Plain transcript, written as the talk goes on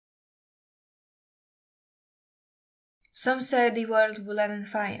Some say the world will end in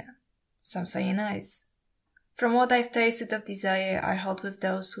fire, some say in ice. From what I've tasted of desire, I hold with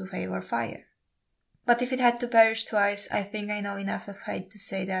those who favor fire. But if it had to perish twice, I think I know enough of hate to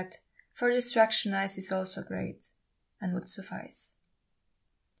say that, for destruction ice is also great, and would suffice.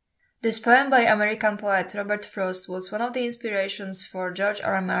 This poem by American poet Robert Frost was one of the inspirations for George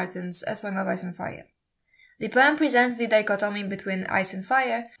R. R. Martin's A Song of Ice and Fire. The poem presents the dichotomy between ice and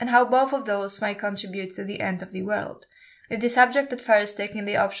fire, and how both of those might contribute to the end of the world, with the subject at first taking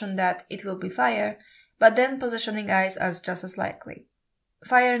the option that it will be fire, but then positioning ice as just as likely.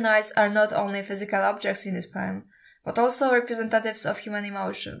 Fire and ice are not only physical objects in this poem, but also representatives of human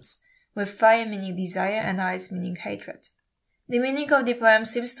emotions, with fire meaning desire and ice meaning hatred. The meaning of the poem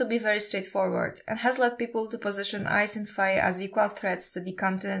seems to be very straightforward, and has led people to position ice and fire as equal threats to the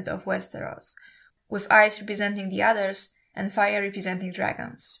continent of Westeros, with ice representing the others and fire representing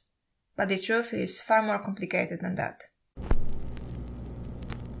dragons. But the truth is far more complicated than that.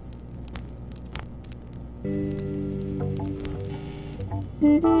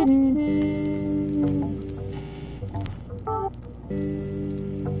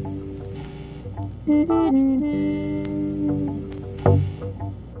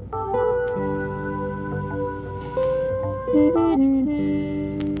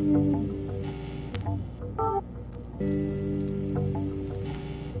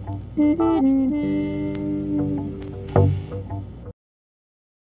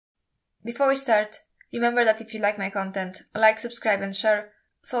 Before we start, remember that if you like my content, like, subscribe and share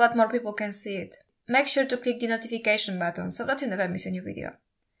so that more people can see it. Make sure to click the notification button so that you never miss a new video.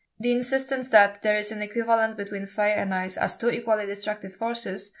 The insistence that there is an equivalence between fire and ice as two equally destructive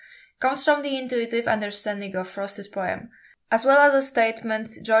forces comes from the intuitive understanding of Frost's poem, as well as a statement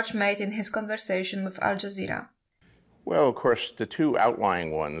George made in his conversation with Al Jazeera. Well, of course, the two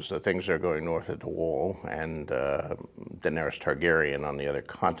outlying ones, the things that are going north of the wall, and Daenerys Targaryen on the other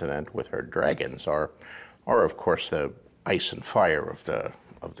continent with her dragons are of course the ice and fire of the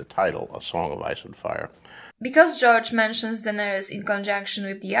title, A Song of Ice and Fire. Because George mentions Daenerys in conjunction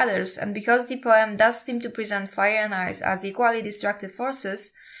with the others, and because the poem does seem to present fire and ice as equally destructive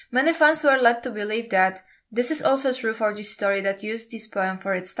forces, many fans were led to believe that this is also true for the story that used this poem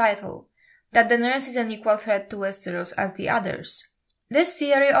for its title, that Daenerys is an equal threat to Westeros as the others. This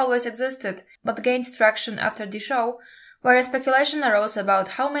theory always existed, but gained traction after the show, where a speculation arose about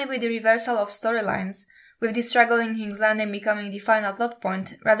how maybe the reversal of storylines, with the struggling King's Landing becoming the final plot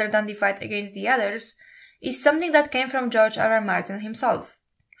point rather than the fight against the others, is something that came from George R. R. Martin himself.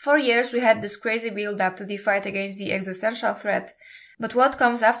 For years we had this crazy build-up to the fight against the existential threat, but what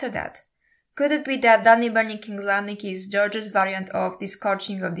comes after that? Could it be that Dany burning King's Landing is George's variant of the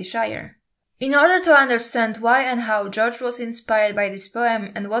scorching of the Shire? In order to understand why and how George was inspired by this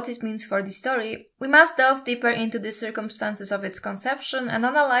poem and what it means for the story, we must delve deeper into the circumstances of its conception and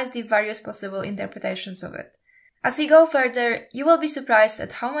analyze the various possible interpretations of it. As we go further, you will be surprised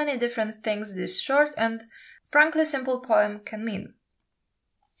at how many different things this short and, frankly simple poem can mean.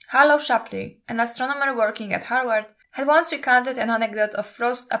 Harlow Shapley, an astronomer working at Harvard, had once recounted an anecdote of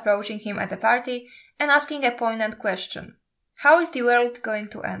Frost approaching him at a party and asking a poignant question: "How is the world going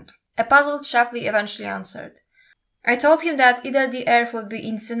to end?" A puzzled Shapley eventually answered, "I told him that either the Earth would be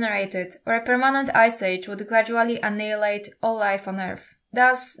incinerated or a permanent ice age would gradually annihilate all life on Earth.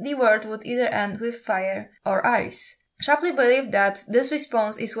 Thus, the world would either end with fire or ice." Shapley believed that this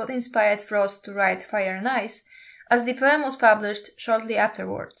response is what inspired Frost to write Fire and Ice, as the poem was published shortly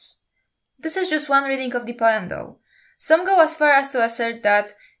afterwards. This is just one reading of the poem though. Some go as far as to assert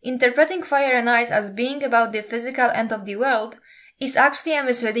that interpreting Fire and Ice as being about the physical end of the world is actually a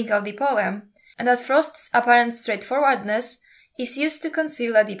misreading of the poem, and that Frost's apparent straightforwardness is used to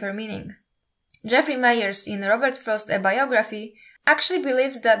conceal a deeper meaning. Jeffrey Mayers, in Robert Frost, a biography, actually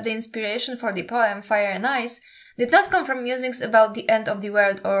believes that the inspiration for the poem Fire and Ice did not come from musings about the end of the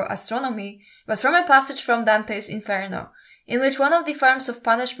world or astronomy, but from a passage from Dante's Inferno, in which one of the forms of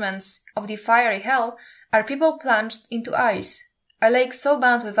punishments of the fiery hell are people plunged into ice, a lake so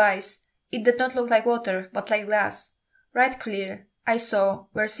bound with ice, it did not look like water, but like glass, right clear, I saw,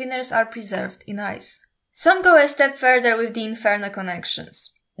 where sinners are preserved in ice. Some go a step further with the Inferno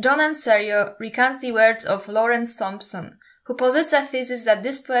connections. John N. Serio recounts the words of Lawrence Thompson, who posits a thesis that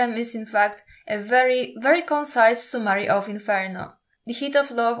this poem is in fact a very, very concise summary of Inferno, the heat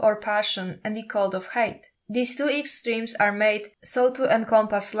of love or passion and the cold of hate. These two extremes are made so to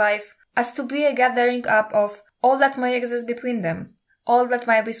encompass life as to be a gathering up of all that may exist between them, all that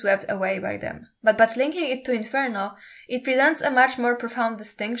might be swept away by them. But linking it to Inferno, it presents a much more profound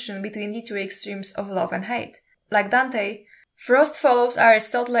distinction between the two extremes of love and hate. Like Dante, Frost follows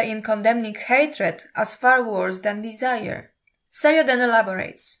Aristotle in condemning hatred as far worse than desire. Serio then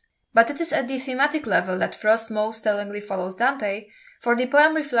elaborates. But it is at the thematic level that Frost most tellingly follows Dante, for the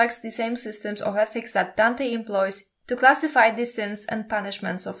poem reflects the same systems of ethics that Dante employs to classify the sins and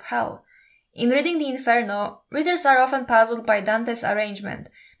punishments of hell. In reading the Inferno, readers are often puzzled by Dante's arrangement,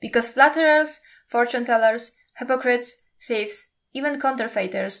 because flatterers, fortune-tellers, hypocrites, thieves, even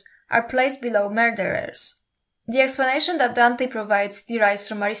counterfeiters are placed below murderers. The explanation that Dante provides derives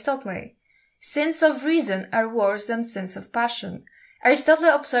from Aristotle. Sins of reason are worse than sins of passion. Aristotle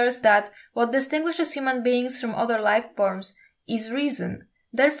observes that what distinguishes human beings from other life forms is reason.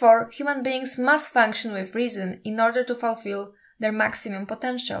 Therefore, human beings must function with reason in order to fulfill their maximum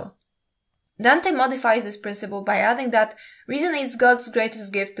potential. Dante modifies this principle by adding that reason is God's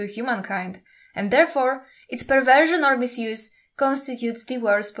greatest gift to humankind, and therefore its perversion or misuse constitutes the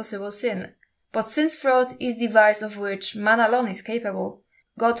worst possible sin. But since fraud is the vice of which man alone is capable,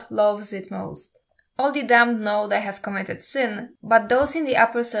 God loves it most. All the damned know they have committed sin, but those in the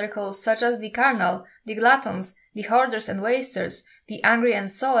upper circles, such as the carnal, the gluttons, the hoarders and wasters, the angry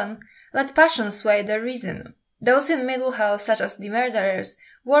and sullen, let passion sway their reason. Those in middle hell, such as the murderers,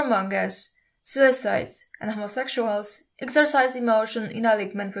 warmongers, suicides, and homosexuals, exercise emotion in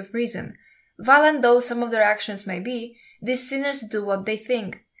alignment with reason. Violent though some of their actions may be, these sinners do what they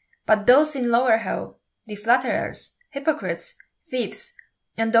think. But those in lower hell, the flatterers, hypocrites, thieves,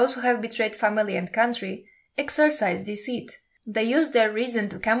 and those who have betrayed family and country, exercise deceit. They use their reason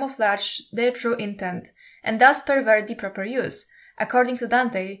to camouflage their true intent, and thus pervert the proper use, according to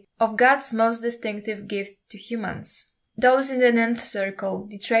Dante, of God's most distinctive gift to humans. Those in the ninth circle,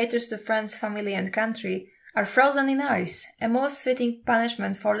 the traitors to friends, family and country, are frozen in ice, a most fitting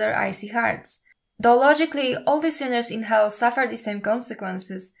punishment for their icy hearts. Though logically all the sinners in hell suffer the same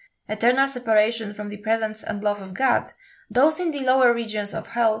consequences, eternal separation from the presence and love of God, those in the lower regions of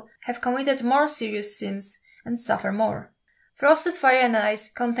hell have committed more serious sins and suffer more. Frost's Fire and Ice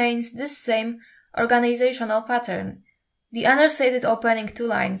contains this same organizational pattern. The understated opening two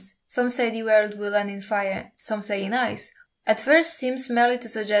lines, some say the world will end in fire, some say in ice, at first seems merely to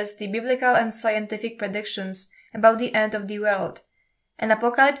suggest the biblical and scientific predictions about the end of the world, an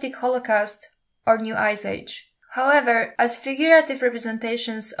apocalyptic holocaust or new ice age. However, as figurative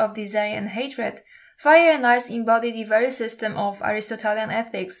representations of desire and hatred, fire and ice embody the very system of Aristotelian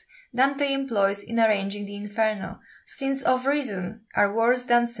ethics Dante employs in arranging the Inferno. Sins of reason are worse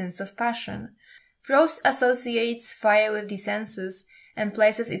than sins of passion. Frost associates fire with the senses and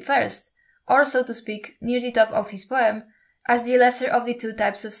places it first, or so to speak, near the top of his poem, as the lesser of the two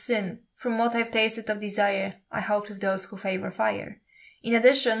types of sin. From what I've tasted of desire, I hold with those who favor fire. In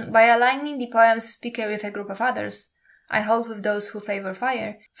addition, by aligning the poem's speaker with a group of others, I hold with those who favor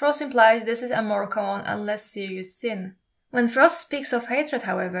fire, Frost implies this is a more common and less serious sin. When Frost speaks of hatred,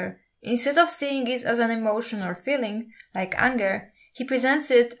 however, instead of seeing it as an emotion or feeling, like anger, he presents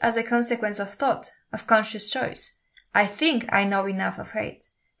it as a consequence of thought, of conscious choice. I think I know enough of hate.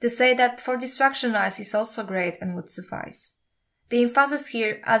 To say that for destruction ice is also great and would suffice. The emphasis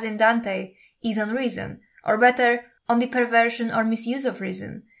here, as in Dante, is on reason, or better, on the perversion or misuse of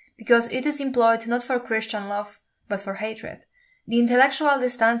reason, because it is employed not for Christian love, but for hatred. The intellectual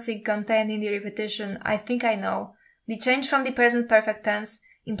distancing contained in the repetition, I think I know, the change from the present perfect tense,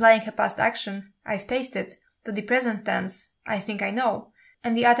 implying a past action, I've tasted, to the present tense, I think I know,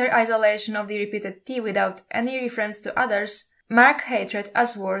 and the utter isolation of the repeated T without any reference to others, mark hatred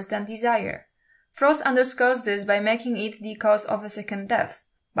as worse than desire. Frost underscores this by making it the cause of a second death,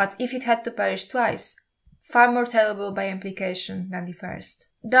 but if it had to perish twice, far more terrible by implication than the first.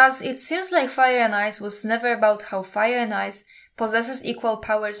 Thus, it seems like Fire and Ice was never about how fire and ice possesses equal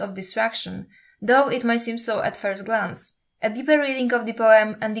powers of destruction, though it might seem so at first glance. A deeper reading of the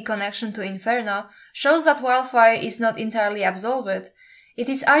poem and the connection to Inferno shows that while fire is not entirely absolved, it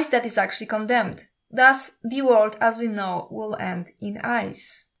is ice that is actually condemned. Thus, the world as we know will end in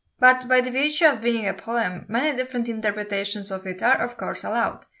ice. But by the virtue of being a poem, many different interpretations of it are of course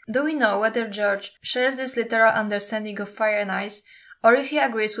allowed. Do we know whether George shares this literal understanding of fire and ice, or if he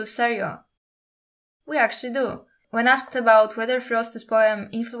agrees with Serio? We actually do. When asked about whether Frost's poem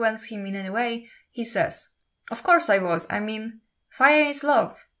influenced him in any way, he says, "Of course I was, fire is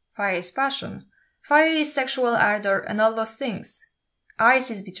love, fire is passion, fire is sexual ardor and all those things. Ice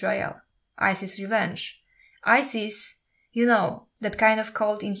is betrayal, ice is revenge, ice is, that kind of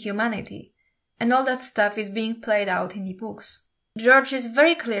cold inhumanity, and all that stuff is being played out in the books." George is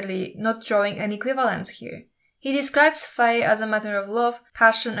very clearly not drawing an equivalence here. He describes fire as a matter of love,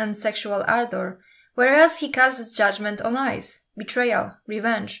 passion and sexual ardor, whereas he casts judgment on ice, betrayal,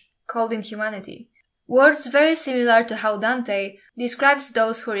 revenge, cold inhumanity. Words very similar to how Dante describes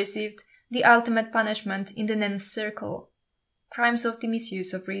those who received the ultimate punishment in the ninth circle. Crimes of the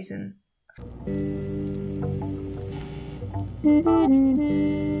misuse of reason.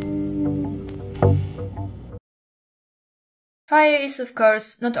 Fire is, of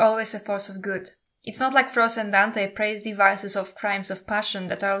course, not always a force of good. It's not like Frost and Dante praise the vices of crimes of passion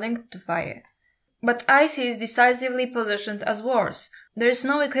that are linked to fire. But ice is decisively positioned as worse. There is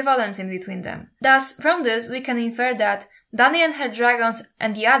no equivalence in between them. Thus, from this we can infer that Dany and her dragons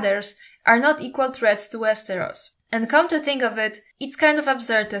and the others are not equal threats to Westeros. And come to think of it, it's kind of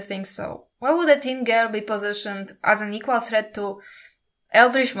absurd to think so. Why would a teen girl be positioned as an equal threat to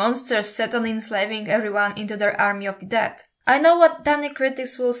eldritch monsters set on enslaving everyone into their army of the dead? I know what Dany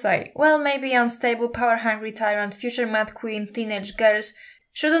critics will say. Well, maybe unstable, power-hungry tyrant, future mad queen, teenage girls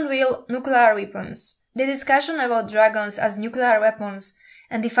shouldn't wield nuclear weapons. The discussion about dragons as nuclear weapons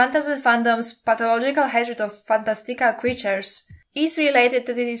and the fantasy fandom's pathological hatred of fantastical creatures is related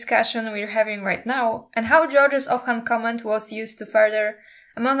to the discussion we're having right now, and how George's offhand comment was used to further,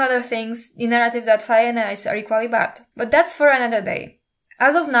 among other things, the narrative that fire and ice are equally bad. But that's for another day.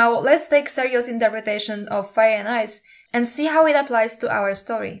 As of now, let's take serious interpretation of fire and ice and see how it applies to our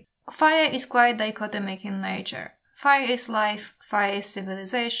story. Fire is quite dichotomic in nature. Fire is life, fire is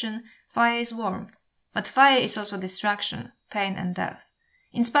civilization, fire is warmth. But fire is also destruction, pain and death.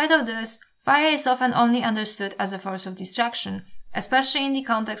 In spite of this, fire is often only understood as a force of destruction, especially in the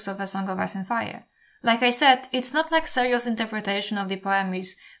context of A Song of Ice and Fire. Like I said, it's not like serious interpretation of the poem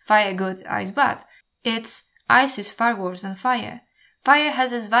is fire good, ice bad. It's ice is far worse than fire. Fire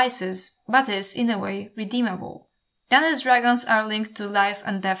has its vices, but is, in a way, redeemable. Dany's dragons are linked to life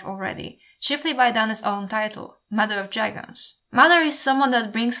and death already, chiefly by Dany's own title, Mother of Dragons. Mother is someone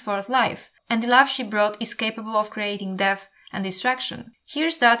that brings forth life, and the life she brought is capable of creating death and destruction.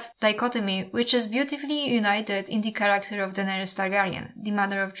 Here's that dichotomy which is beautifully united in the character of Daenerys Targaryen, the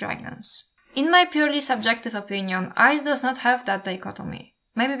Mother of Dragons. In my purely subjective opinion, ice does not have that dichotomy.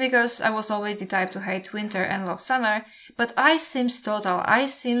 Maybe because I was always the type to hate winter and love summer, but ice seems total,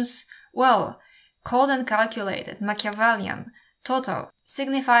 ice seems, well, cold and calculated, Machiavellian, total,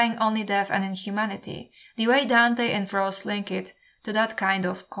 signifying only death and inhumanity, the way Dante and Frost link it to that kind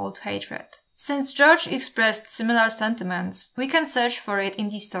of cold hatred. Since George expressed similar sentiments, we can search for it in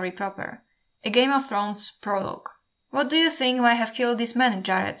the story proper. A Game of Thrones prologue. What do you think might have killed this man,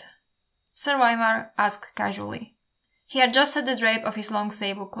 Jared? Sir Wymer asked casually. He adjusted the drape of his long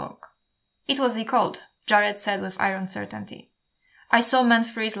sable cloak. It was the cold, Jared said with iron certainty. I saw men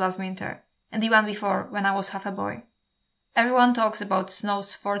freeze last winter, and the one before when I was half a boy. Everyone talks about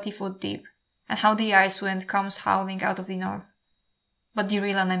snows 40 foot deep, and how the ice wind comes howling out of the north. But the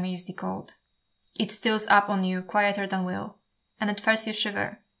real enemy is the cold. It steals up on you quieter than will, and at first you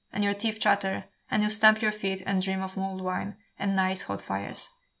shiver, and your teeth chatter, and you stamp your feet and dream of mulled wine and nice hot fires.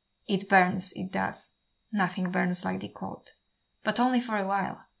 It burns, it does. Nothing burns like the cold. But only for a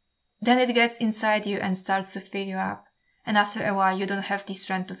while. Then it gets inside you and starts to fill you up, and after a while you don't have the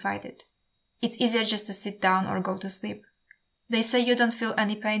strength to fight it. It's easier just to sit down or go to sleep. They say you don't feel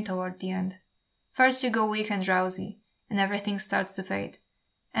any pain toward the end. First you go weak and drowsy, and everything starts to fade.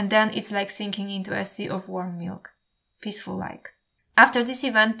 And then it's like sinking into a sea of warm milk. Peaceful like. After this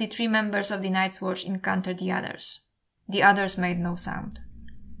event, the 3 members of the Night's Watch encountered the others. The others made no sound.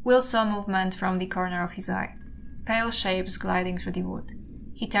 Will saw movement from the corner of his eye. Pale shapes gliding through the wood.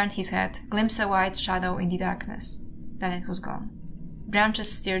 He turned his head, glimpsed a white shadow in the darkness. Then it was gone. Branches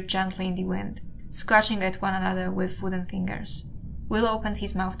stirred gently in the wind, scratching at one another with wooden fingers. Will opened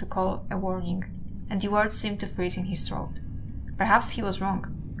his mouth to call a warning, and the words seemed to freeze in his throat. Perhaps he was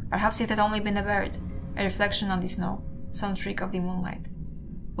wrong. Perhaps it had only been a bird, a reflection on the snow, some trick of the moonlight.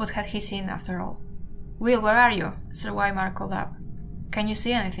 What had he seen after all? Will, where are you? Sir Wymer called up. Can you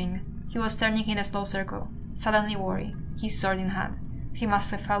see anything? He was turning in a slow circle, suddenly wary, his sword in hand. He must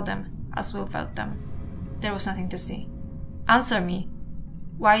have felt them, as Will felt them. There was nothing to see. Answer me!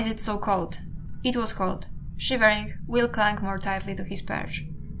 Why is it so cold? It was cold. Shivering, Will clung more tightly to his perch.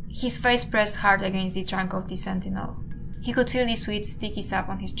 His face pressed hard against the trunk of the sentinel. He could feel the sweet, sticky sap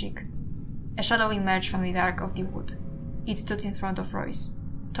on his cheek. A shadow emerged from the dark of the wood. It stood in front of Ruiz.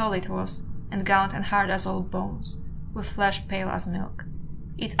 Tall it was, and gaunt and hard as old bones, with flesh pale as milk.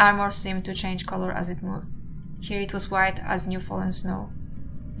 Its armor seemed to change color as it moved. Here it was white as new-fallen snow.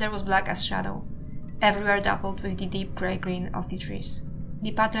 There was black as shadow, everywhere dappled with the deep grey-green of the trees.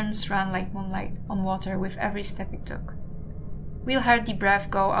 The patterns ran like moonlight on water with every step it took. Will heard the breath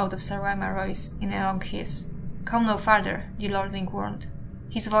go out of Sir Wymer Royce in a long hiss. Come no farther, the lordling warned.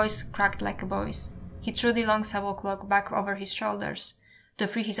 His voice cracked like a boy's. He threw the long sable cloak back over his shoulders to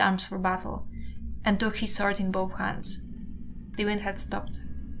free his arms for battle, and took his sword in both hands. The wind had stopped.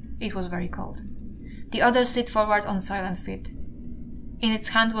 It was very cold. The other slid forward on silent feet. In its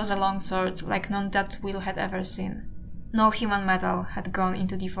hand was a long sword like none that Will had ever seen. No human metal had gone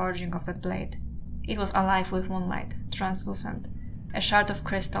into the forging of that blade. It was alive with moonlight, translucent, a shard of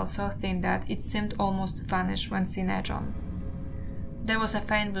crystal so thin that it seemed almost to vanish when seen edge on. There was a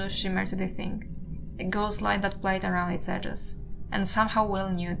faint blue shimmer to the thing, a ghost light that played around its edges, and somehow Will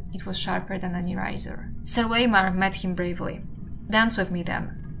knew it was sharper than any razor. Sir Waymar met him bravely. "Dance with me,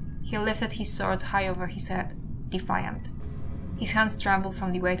 then." He lifted his sword high over his head, defiant. His hands trembled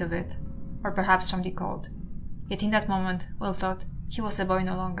from the weight of it, or perhaps from the cold. Yet in that moment, Will thought he was a boy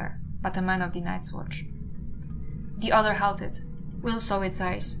no longer, but a man of the Night's Watch. The other halted. Will saw its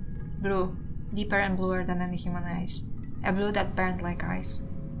eyes, blue, deeper and bluer than any human eyes, a blue that burned like ice.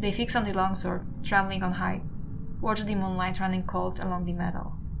 They fixed on the longsword, trembling on high, watched the moonlight running cold along the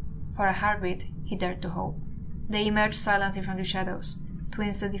metal. For a heartbeat, he dared to hope. They emerged silently from the shadows,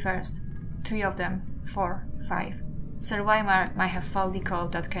 twins at the first, 3 of them, 4, 5. Sir Waymar might have felt the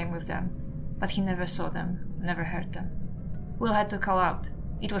cold that came with them, but he never saw them, never heard them. Will had to call out.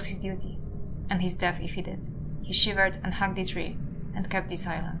 It was his duty, and his death if he did. He shivered and hugged the tree, and kept the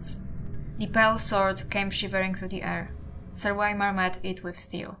silence. The pale sword came shivering through the air. Sir Waymar met it with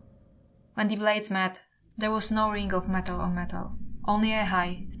steel. When the blades met, there was no ring of metal on metal, only a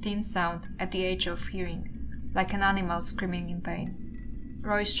high, thin sound at the edge of hearing, like an animal screaming in pain.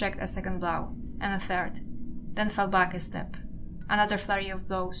 Ruiz checked a second blow, and a third, then fell back a step. Another flurry of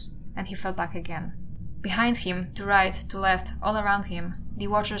blows, and he fell back again. Behind him, to right, to left, all around him, the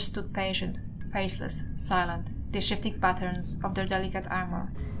watchers stood patient, faceless, silent, the shifting patterns of their delicate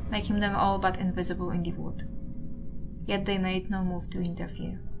armor making them all but invisible in the wood. Yet they made no move to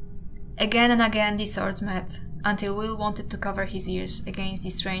interfere. Again and again the swords met, until Will wanted to cover his ears against the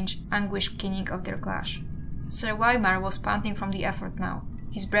strange, anguished keening of their clash. Sir Waymar was panting from the effort now,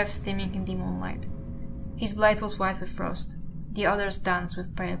 his breath steaming in the moonlight. His blade was white with frost, the others danced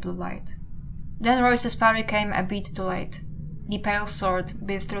with pale blue light. Then Ruiz's parry came a bit too late. The pale sword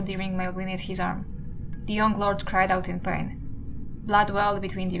bit through the ringmail beneath his arm. The young lord cried out in pain. Blood welled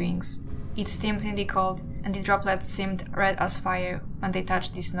between the rings. It steamed in the cold, and the droplets seemed red as fire when they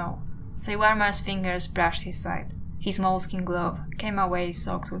touched the snow. Sir Waymar's fingers brushed his side. His moleskin glove came away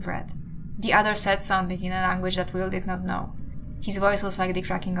soaked with red. The other said something in a language that Will did not know. His voice was like the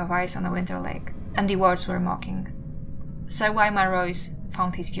cracking of ice on a winter lake, and the words were mocking. Sir Waymar Ruiz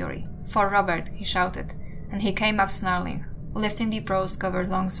found his fury. "For Robert," he shouted, and he came up snarling, lifting the frost-covered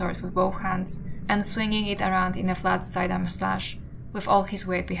longsword with both hands and swinging it around in a flat sidearm slash with all his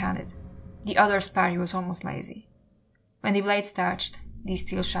weight behind it. The other's parry was almost lazy. When the blades touched, the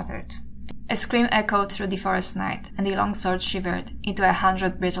steel shattered. A scream echoed through the forest night, and the longsword shivered into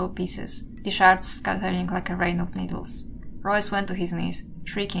 100 brittle pieces, the shards scattering like a rain of needles. Ruiz went to his knees,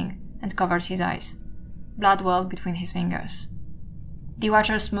 shrieking, and covered his eyes. Blood welled between his fingers. The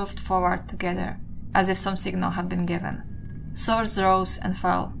watchers moved forward together, as if some signal had been given. Swords rose and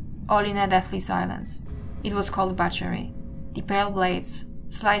fell, all in a deathly silence. It was cold butchery. The pale blades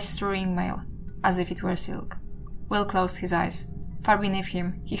sliced through ringmail, as if it were silk. Will closed his eyes. Far beneath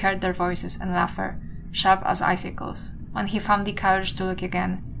him, he heard their voices and laughter, sharp as icicles. When he found the courage to look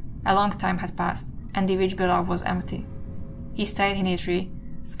again, a long time had passed, and the ridge below was empty. He stayed in a tree,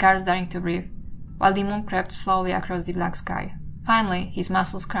 scarce daring to breathe, while the moon crept slowly across the black sky. Finally, his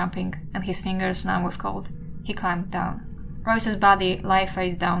muscles cramping and his fingers numb with cold, he climbed down. Ruiz's body lay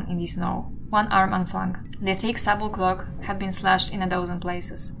face down in the snow, one arm unflung. The thick sable cloak had been slashed in a dozen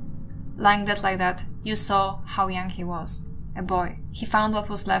places. Lying dead like that, you saw how young he was. A boy. He found what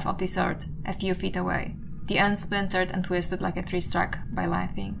was left of the sword, a few feet away. The end splintered and twisted like a tree struck by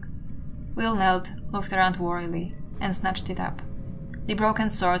lightning. Will knelt, looked around warily, and snatched it up. The broken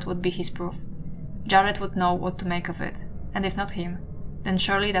sword would be his proof. Jared would know what to make of it, and if not him, then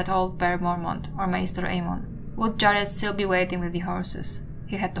surely that old Bear Mormont or Maester Aemon. Would Jared still be waiting with the horses?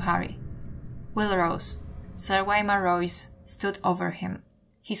 He had to hurry. Will rose. Sir Waymar Ruiz stood over him.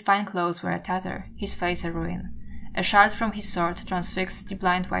 His fine clothes were a tatter, his face a ruin. A shard from his sword transfixed the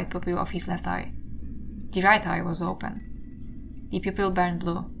blind white pupil of his left eye. The right eye was open. The pupil burned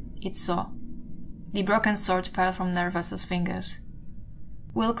blue. It saw. The broken sword fell from Nerva's fingers.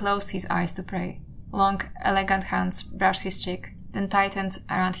 Will closed his eyes to pray. Long, elegant hands brushed his cheek, then tightened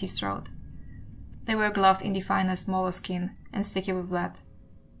around his throat. They were gloved in the finest moleskin and sticky with blood,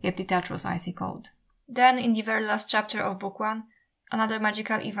 yet the touch was icy cold. Then, in the very last chapter of Book 1, another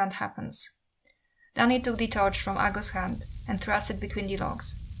magical event happens. Dany took the torch from Agus's hand and thrust it between the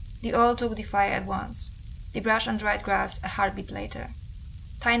logs. They all took the fire at once. They brushed and dried grass a heartbeat later.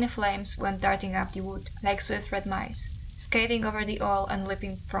 Tiny flames went darting up the wood, like swift red mice, skating over the oil and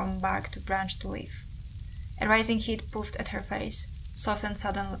leaping from bark to branch to leaf. A rising heat puffed at her face, soft and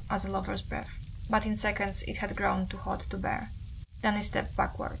sudden as a lover's breath, but in seconds it had grown too hot to bear. Dany stepped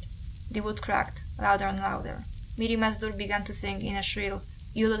backward. The wood cracked, louder and louder. Mirrimazdur began to sing in a shrill,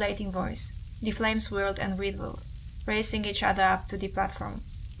 ululating voice. The flames whirled and wriggled, racing each other up to the platform.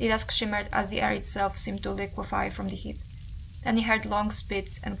 The dusk shimmered as the air itself seemed to liquefy from the heat. Then he heard long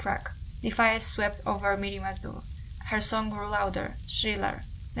spits and crack. The fire swept over Mirrimazdur. Her song grew louder, shriller.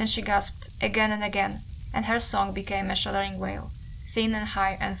 Then she gasped again and again, and her song became a shuddering wail, thin and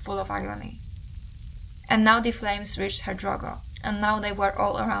high and full of agony. And now the flames reached her Drogo, and now they were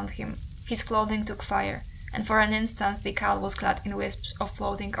all around him. His clothing took fire, and for an instant the khal was clad in wisps of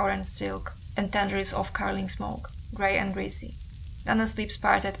floating orange silk and tendrils of curling smoke, grey and greasy. Dany's lips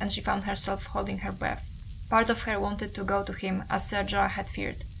parted and she found herself holding her breath. Part of her wanted to go to him, as Ser Jorah had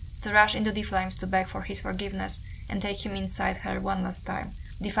feared, to rush into the flames to beg for his forgiveness and take him inside her one last time,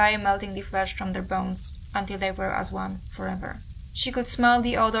 the fire melting the flesh from their bones until they were as one forever. She could smell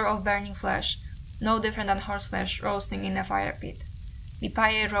the odor of burning flesh, no different than horseflesh roasting in a fire pit. The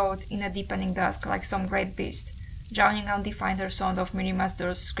pyre roared in a deepening dusk like some great beast, drowning out the fainter sound of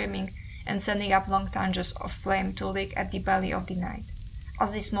Mirrimazdur's screaming and sending up long tongues of flame to lick at the belly of the night.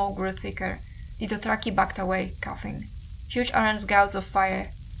 As the smoke grew thicker, the Dothraki backed away, coughing. Huge orange gouts of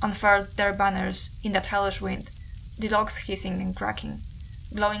fire unfurled their banners in that hellish wind, the logs hissing and cracking,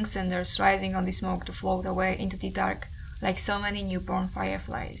 glowing cinders rising on the smoke to float away into the dark like so many newborn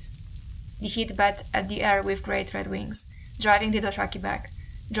fireflies. The heat bat at the air with great red wings, driving the Dothraki back,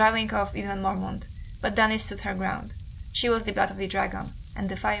 driving off even Mormont, but Dany stood her ground. She was the blood of the dragon, and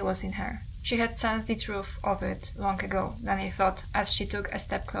the fire was in her. She had sensed the truth of it long ago, Dany thought, as she took a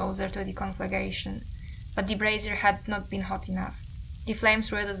step closer to the conflagration, but the brazier had not been hot enough. The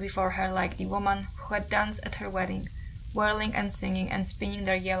flames wriggled before her like the woman who had danced at her wedding, whirling and singing and spinning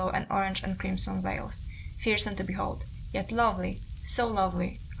their yellow and orange and crimson veils, fearsome to behold, yet lovely, so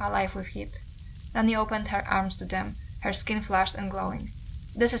lovely, alive with heat. Dany opened her arms to them, her skin flushed and glowing.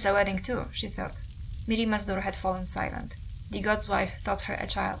 This is a wedding too, she thought. Mirrimazdur had fallen silent. The god's wife thought her a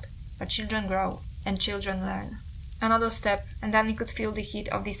child, but children grow, and children learn. Another step, and Dany could feel the heat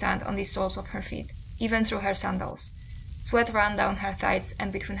of the sand on the soles of her feet, even through her sandals. Sweat ran down her thighs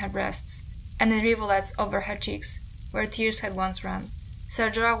and between her breasts, and in rivulets over her cheeks, where tears had once run. Ser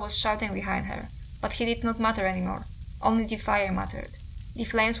Jorah was shouting behind her, but he did not matter anymore. Only the fire mattered. The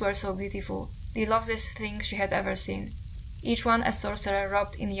flames were so beautiful, the loveliest thing she had ever seen. Each one a sorcerer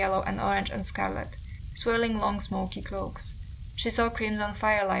robed in yellow and orange and scarlet, swirling long smoky cloaks. She saw crimson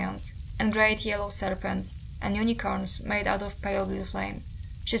fire lions, and great yellow serpents, and unicorns made out of pale blue flame.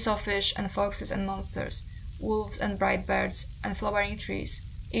 She saw fish and foxes and monsters, wolves and bright birds, and flowering trees,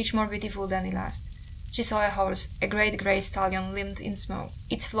 each more beautiful than the last. She saw a horse, a great grey stallion limned in smoke,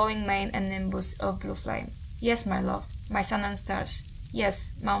 its flowing mane and nimbus of blue flame. Yes, my love, my sun and stars.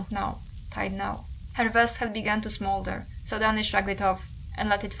 Yes, mount now, tide now. Her vest had begun to smoulder, so Dany shrugged it off and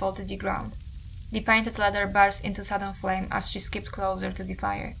let it fall to the ground. The painted leather burst into sudden flame as she skipped closer to the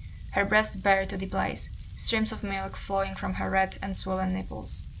fire, her breast bare to the blaze, streams of milk flowing from her red and swollen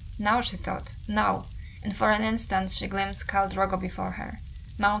nipples. Now, she thought, now, and for an instant she glimpsed Khal Drogo before her,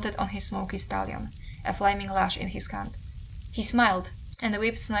 mounted on his smoky stallion, a flaming lash in his hand. He smiled, and the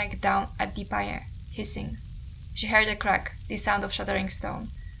whip snaked down at the pyre, hissing. She heard a crack, the sound of shattering stone.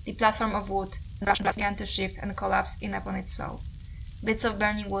 The platform of wood began to shift and collapse in upon itself. Bits of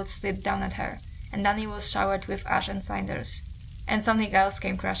burning wood slid down at her, and Dany was showered with ash and cinders. And something else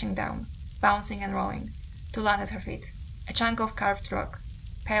came crashing down, bouncing and rolling, to land at her feet. A chunk of carved rock,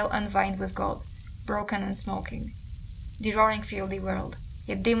 pale and veined with gold, broken and smoking. The roaring filled the world,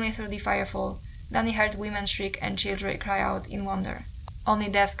 yet dimly through the firefall, Dany heard women shriek and children cry out in wonder. Only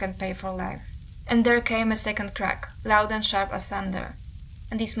death can pay for life. And there came a second crack, loud and sharp as thunder,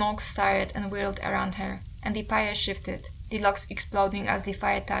 and the smoke stirred and whirled around her, and the pyre shifted, the logs exploding as the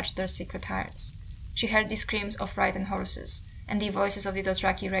fire touched their secret hearts. She heard the screams of frightened horses, and the voices of the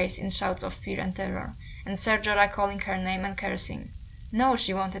Dothraki raised in shouts of fear and terror, and Ser Jorah calling her name and cursing. No,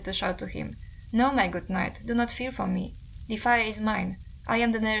 she wanted to shout to him. No, my good knight, do not fear for me. The fire is mine. I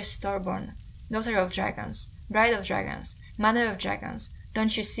am Daenerys Storborn, daughter of dragons, bride of dragons, mother of dragons.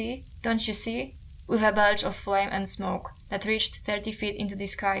 Don't you see? Don't you see? With a belch of flame and smoke that reached 30 feet into the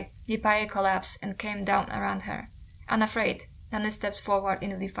sky, the pyre collapsed and came down around her. Unafraid, Dany stepped forward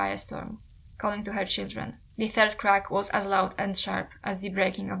into the firestorm, calling to her children. The third crack was as loud and sharp as the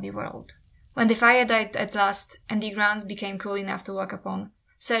breaking of the world. When the fire died at last, and the grounds became cool enough to walk upon,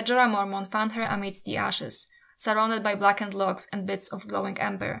 Ser Jorah Mormont found her amidst the ashes, surrounded by blackened logs and bits of glowing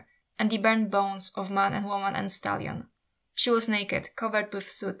ember, and the burnt bones of man and woman and stallion. She was naked, covered with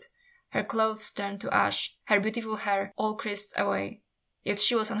soot, her clothes turned to ash, her beautiful hair all crisped away. Yet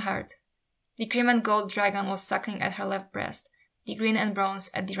she was unhurt. The cream and gold dragon was suckling at her left breast, the green and bronze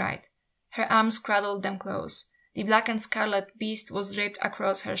at the right. Her arms cradled them close. The black and scarlet beast was draped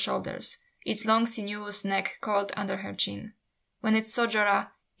across her shoulders, its long sinuous neck curled under her chin. When it saw Jorah,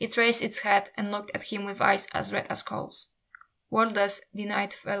 it raised its head and looked at him with eyes as red as coals. Wordless, the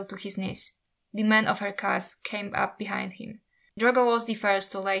knight fell to his knees. The men of her caste came up behind him. Drogo was the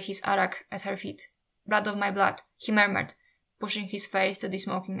first to lay his arak at her feet. "Blood of my blood," he murmured, pushing his face to the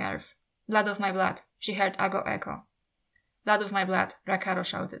smoking earth. "Blood of my blood," she heard Aggo echo. "Blood of my blood," Rakaro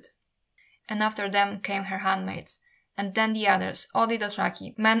shouted. And after them came her handmaids, and then the others, all the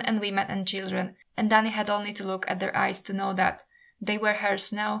Dothraki, men and women and children, and Dany had only to look at their eyes to know that they were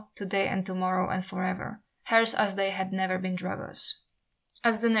hers now, today and tomorrow and forever, hers as they had never been Drogo's.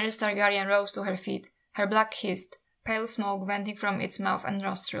 As Daenerys Targaryen rose to her feet, her black hissed, pale smoke venting from its mouth and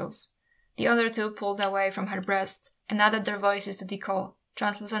nostrils. The other two pulled away from her breast and added their voices to the call,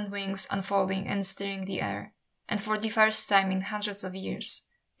 translucent wings unfolding and stirring the air. And for the first time in hundreds of years,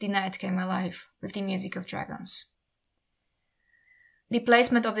 the night came alive with the music of dragons. The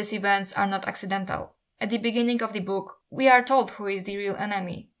placement of these events are not accidental. At the beginning of the book, we are told who is the real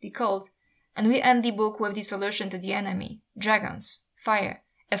enemy, the cold, and we end the book with the solution to the enemy, dragons, fire,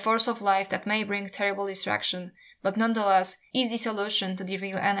 a force of life that may bring terrible destruction, but nonetheless is the solution to the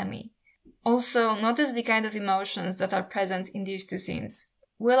real enemy. Also, notice the kind of emotions that are present in these two scenes.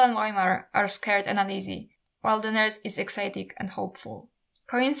 Will and Weimar are scared and uneasy, while Daenerys is ecstatic and hopeful.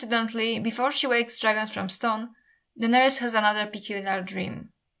 Coincidentally, before she wakes dragons from stone, Daenerys has another peculiar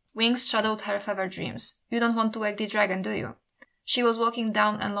dream. Wings shadowed her fever dreams. You don't want to wake the dragon, do you? She was walking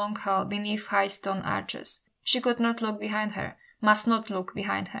down a long hall beneath high stone arches. She could not look behind her, must not look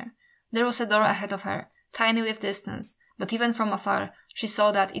behind her. There was a door ahead of her, tiny with distance, but even from afar she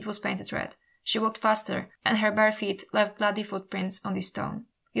saw that it was painted red. She walked faster, and her bare feet left bloody footprints on the stone.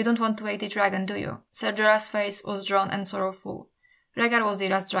 You don't want to wake the dragon, do you? Ser Jorah's face was drawn and sorrowful. Rhaegar was the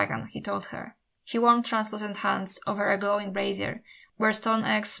last dragon, he told her. He warmed translucent hands over a glowing brazier, where stone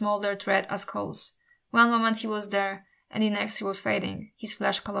eggs smoldered red as coals. One moment he was there, and the next he was fading, his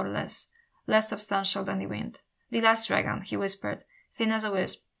flesh colorless, less substantial than the wind. The last dragon, he whispered, thin as a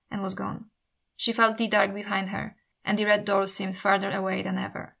wisp, and was gone. She felt the dark behind her, and the red door seemed farther away than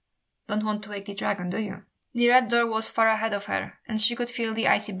ever. Don't want to wake the dragon, do you? The red door was far ahead of her, and she could feel the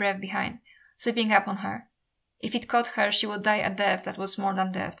icy breath behind, sweeping up on her. If it caught her, she would die a death that was more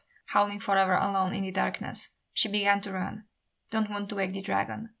than death, howling forever alone in the darkness. She began to run. Don't want to wake the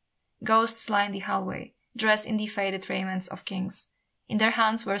dragon. Ghosts lined the hallway, dressed in the faded raiments of kings. In their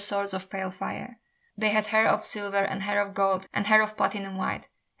hands were swords of pale fire. They had hair of silver and hair of gold and hair of platinum white,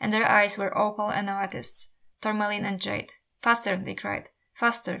 and their eyes were opal and amethysts, tourmaline and jade. Faster, they cried.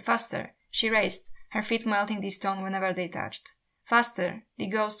 Faster, faster. She raced, her feet melting the stone whenever they touched. Faster, the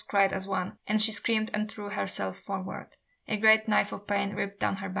ghosts cried as one, and she screamed and threw herself forward. A great knife of pain ripped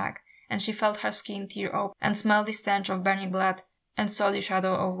down her back, and she felt her skin tear open and smelled the stench of burning blood and saw the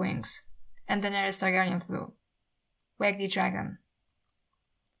shadow of wings. And Daenerys Targaryen flew. Wake the dragon.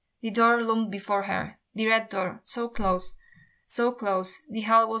 The door loomed before her, the red door, so close, the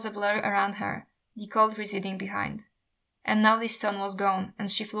hall was a blur around her, the cold receding behind. And now the stone was gone, and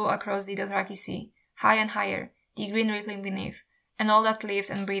she flew across the Dothraki Sea, high and higher, the green rippling beneath, and all that lived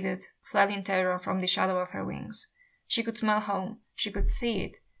and breathed fled in terror from the shadow of her wings. She could smell home, she could see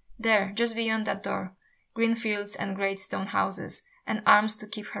it. There, just beyond that door, green fields and great stone houses, and arms to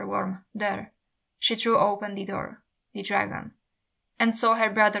keep her warm, there. She threw open the door, the dragon, and saw her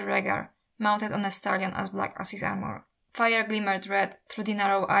brother Rhaegar, mounted on a stallion as black as his armor. Fire glimmered red through the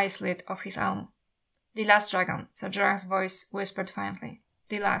narrow eye slit of his helm. The last dragon, Ser Jorah's voice whispered faintly.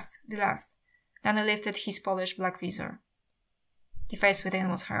 The last, the last. Then he lifted his polished black visor. The face within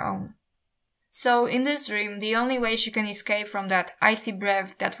was her own. So, in this dream, the only way she can escape from that icy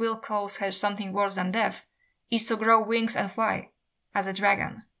breath that will cause her something worse than death is to grow wings and fly, as a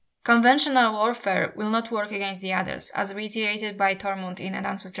dragon. Conventional warfare will not work against the others, as reiterated by Tormund in A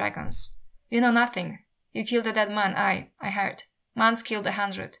Dance with Dragons. You know nothing. You killed a dead man, I heard. Man's killed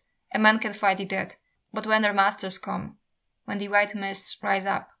 100. A man can fight the dead. But when their masters come, when the white mists rise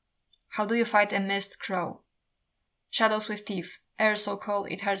up, how do you fight a mist crow? Shadows with teeth, air so cold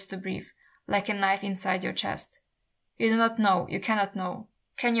it hurts to breathe, like a knife inside your chest. You do not know, you cannot know.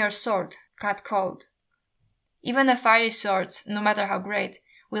 Can your sword cut cold? Even a fiery sword, no matter how great,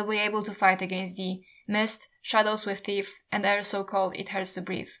 will be able to fight against the mist, shadows with teeth, and air so cold it hurts to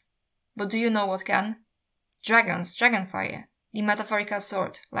breathe. But do you know what can? Dragons, dragonfire, the metaphorical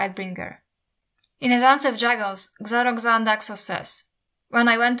sword, Lightbringer. In A Dance of Dragons, Xarok says, "When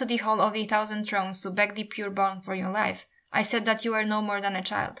I went to the Hall of the Thousand Thrones to beg the Pureborn for your life, I said that you were no more than a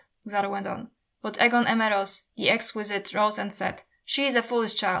child," Xaro went on. But Aegon Emeros, the exquisite, rose and said, "She is a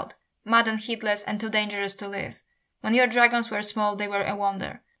foolish child, mad and heedless and too dangerous to live. When your dragons were small, they were a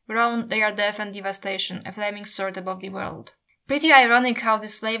wonder. Grown, they are death and devastation, a flaming sword above the world." Pretty ironic how the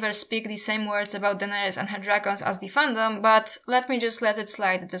slavers speak the same words about Daenerys and her dragons as the fandom, but let me just let it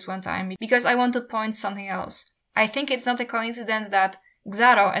slide this one time, because I want to point something else. I think it's not a coincidence that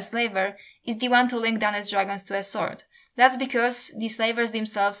Xaro, a slaver, is the one to link Dany's dragons to a sword. That's because the slavers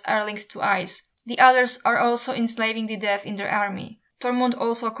themselves are linked to ice. The others are also enslaving the death in their army. Tormund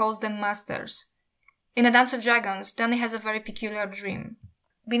also calls them masters. In A Dance of Dragons, Dany has a very peculiar dream.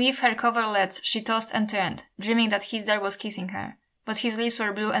 Beneath her coverlets, she tossed and turned, dreaming that Hisdar was kissing her. But his lips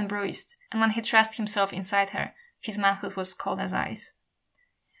were blue and bruised, and when he thrust himself inside her, his manhood was cold as ice.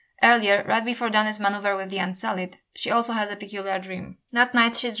 Earlier, right before Dany's maneuver with the Unsullied, she also has a peculiar dream. That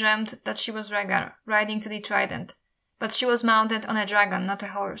night she dreamt that she was Rhaegar, riding to the Trident, but she was mounted on a dragon, not a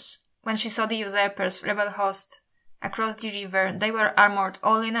horse. When she saw the usurpers' rebel host across the river, they were armored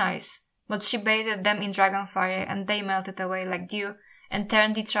all in ice, but she bathed them in dragonfire and they melted away like dew and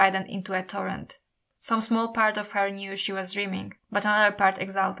turned the Trident into a torrent. Some small part of her knew she was dreaming, but another part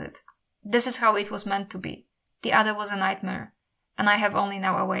exulted. This is how it was meant to be. The other was a nightmare, and I have only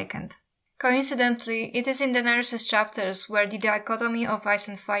now awakened. Coincidentally, it is in Daenerys' chapters where the dichotomy of ice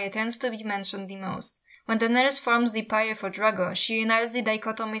and fire tends to be mentioned the most. When Daenerys forms the pyre for Drogo, she unites the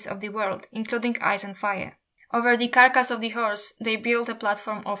dichotomies of the world, including ice and fire. Over the carcass of the horse, they built a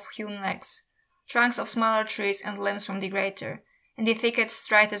platform of hewn legs, trunks of smaller trees and limbs from the greater, and the thickest,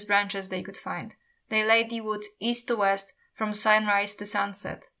 straightest branches they could find. They laid the wood east to west, from sunrise to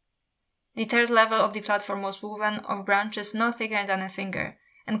sunset. The third level of the platform was woven of branches no thicker than a finger,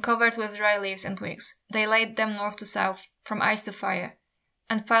 and covered with dry leaves and twigs. They laid them north to south, from ice to fire,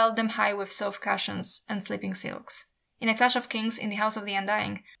 and piled them high with soft cushions and flipping silks. In A Clash of Kings in the House of the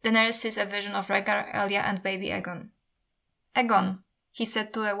Undying, Daenerys sees a vision of Rhaegar, Elia, and baby Aegon. "Aegon," he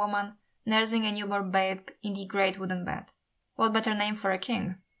said to a woman nursing a newborn babe in the great wooden bed. "What better name for a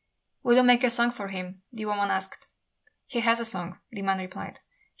king?" "Will you make a song for him?" the woman asked. "He has a song," the man replied.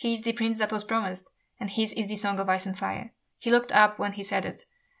 "He is the prince that was promised, and his is the song of ice and fire." He looked up when he said it,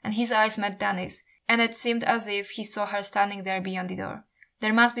 and his eyes met Dany's, and it seemed as if he saw her standing there beyond the door.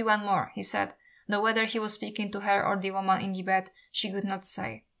 "There must be one more," he said, though whether he was speaking to her or the woman in the bed, she could not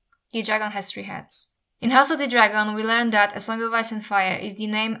say. "The dragon has 3 heads." In House of the Dragon, we learn that A Song of Ice and Fire is the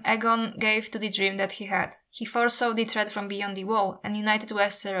name Aegon gave to the dream that he had. He foresaw the threat from beyond the wall and united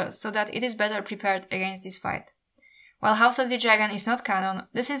Westeros so that it is better prepared against this fight. While House of the Dragon is not canon,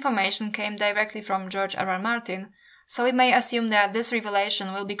 this information came directly from George R.R. Martin, so we may assume that this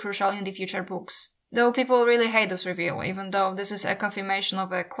revelation will be crucial in the future books. Though people really hate this reveal, even though this is a confirmation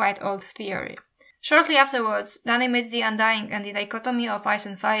of a quite old theory. Shortly afterwards, Dany meets the Undying and the dichotomy of ice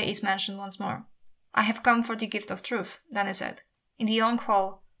and fire is mentioned once more. "I have come for the gift of truth," Dany said. "In the long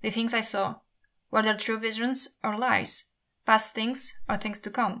hall, the things I saw, were there true visions or lies? Past things or things to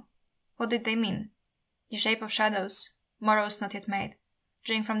come? What did they mean? The shape of shadows, morrows not yet made.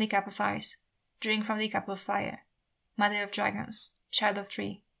 Drink from the cup of ice, drink from the cup of fire. Mother of dragons, child of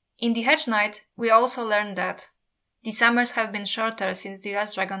tree." In the Hedge Knight, we also learned that the summers have been shorter since the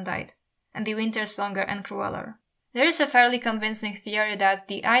last dragon died, and the winters longer and crueler. There is a fairly convincing theory that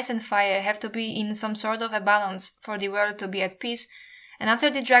the ice and fire have to be in some sort of a balance for the world to be at peace, and after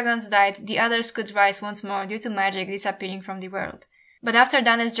the dragons died, the others could rise once more due to magic disappearing from the world. But after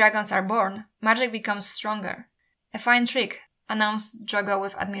Dany's dragons are born, magic becomes stronger. "A fine trick," announced Drogo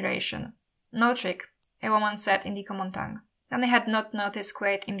with admiration. "No trick," a woman said in the common tongue. Dany had not noticed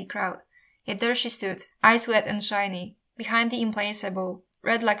Quaid in the crowd, yet there she stood, eyes wet and shiny, behind the implacable,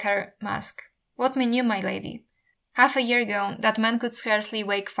 red lacquer mask. "What mean you, my lady?" Half a year ago, that man could scarcely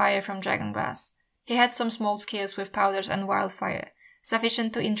wake fire from dragonglass. He had some small skills with powders and wildfire,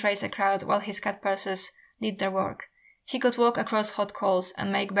 sufficient to entrace a crowd while his cat purses did their work. He could walk across hot coals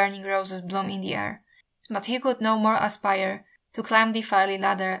and make burning roses bloom in the air. But he could no more aspire to climb the fiery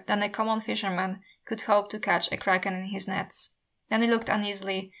ladder than a common fisherman could hope to catch a kraken in his nets. Then he looked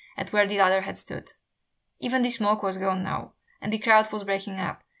uneasily at where the ladder had stood. Even the smoke was gone now, and the crowd was breaking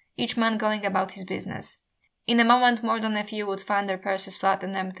up, each man going about his business. In a moment more than a few would find their purses flat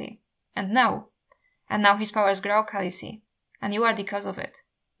and empty. And now his powers grow, Khaleesi, and you are the cause of it.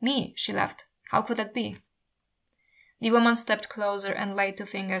 "Me," she laughed. "How could that be?" The woman stepped closer and laid 2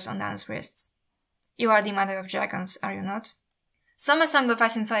 fingers on Dany's wrists. "You are the mother of dragons, are you not?" Some A Song of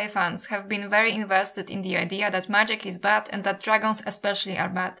Ice and Fire fans have been very invested in the idea that magic is bad and that dragons especially are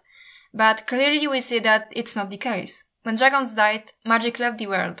bad. But clearly we see that it's not the case. When dragons died, magic left the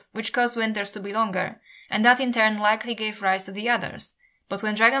world, which caused winters to be longer, and that in turn likely gave rise to the others. But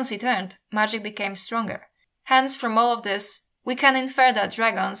when dragons returned, magic became stronger. Hence, from all of this, we can infer that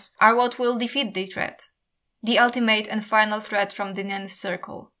dragons are what will defeat the threat. The ultimate and final threat from the ninth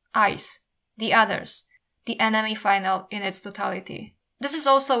circle. Ice. The others. The enemy final in its totality. This is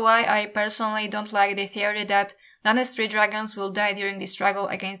also why I personally don't like the theory that Dany's 3 dragons will die during the struggle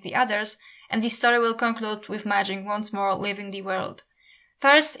against the others, and the story will conclude with magic once more leaving the world.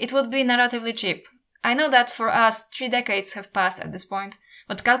 First, it would be narratively cheap. I know that for us 3 decades have passed at this point,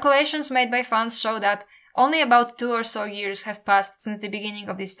 but calculations made by fans show that only about 2 or so years have passed since the beginning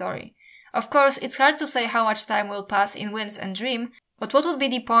of the story. Of course, it's hard to say how much time will pass in Winds and Dream, but what would be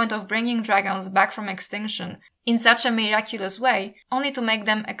the point of bringing dragons back from extinction in such a miraculous way, only to make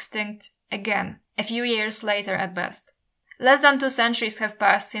them extinct again, a few years later at best? Less than 2 centuries have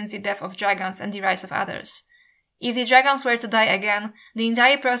passed since the death of dragons and the rise of others. If the dragons were to die again, the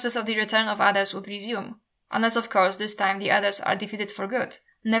entire process of the return of others would resume. Unless of course this time the others are defeated for good,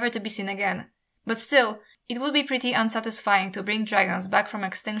 never to be seen again. But still, it would be pretty unsatisfying to bring dragons back from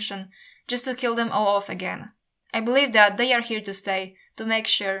extinction just to kill them all off again. I believe that they are here to stay, to make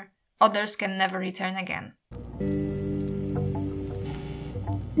sure others can never return again.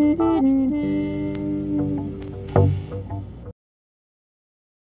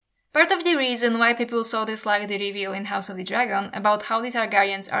 Part of the reason why people so dislike the reveal in House of the Dragon about how the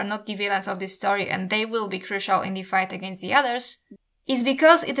Targaryens are not the villains of this story and they will be crucial in the fight against the others is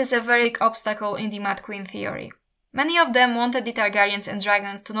because it is a very big obstacle in the Mad Queen theory. Many of them wanted the Targaryens and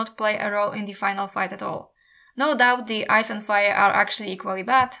dragons to not play a role in the final fight at all. No doubt the ice and fire are actually equally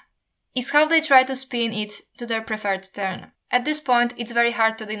bad. It's how they try to spin it to their preferred turn. At this point, it's very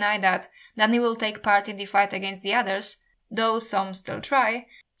hard to deny that Dany will take part in the fight against the others, though some still try,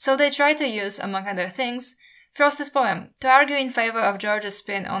 so they try to use, among other things, Frost's poem to argue in favor of George's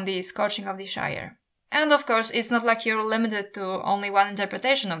spin on the scorching of the Shire. And of course, it's not like you're limited to only one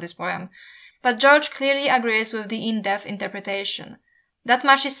interpretation of this poem, but George clearly agrees with the in-depth interpretation. That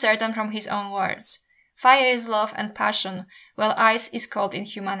much is certain from his own words. Fire is love and passion, while ice is cold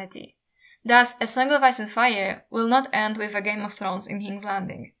inhumanity. Thus, A Song of Ice and Fire will not end with a Game of Thrones in King's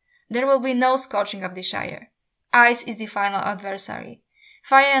Landing. There will be no scorching of the Shire. Ice is the final adversary.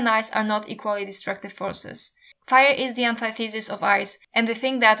 Fire and ice are not equally destructive forces. Fire is the antithesis of ice and the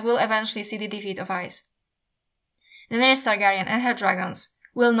thing that will eventually see the defeat of ice. Daenerys Targaryen and her dragons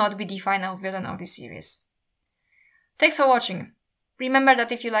will not be the final villain of the series. Thanks for watching. Remember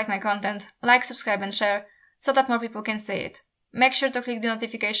that if you like my content, like, subscribe and share so that more people can see it. Make sure to click the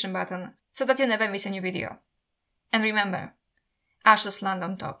notification button so that you never miss a new video. And remember, ashes land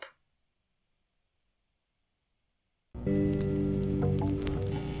on top.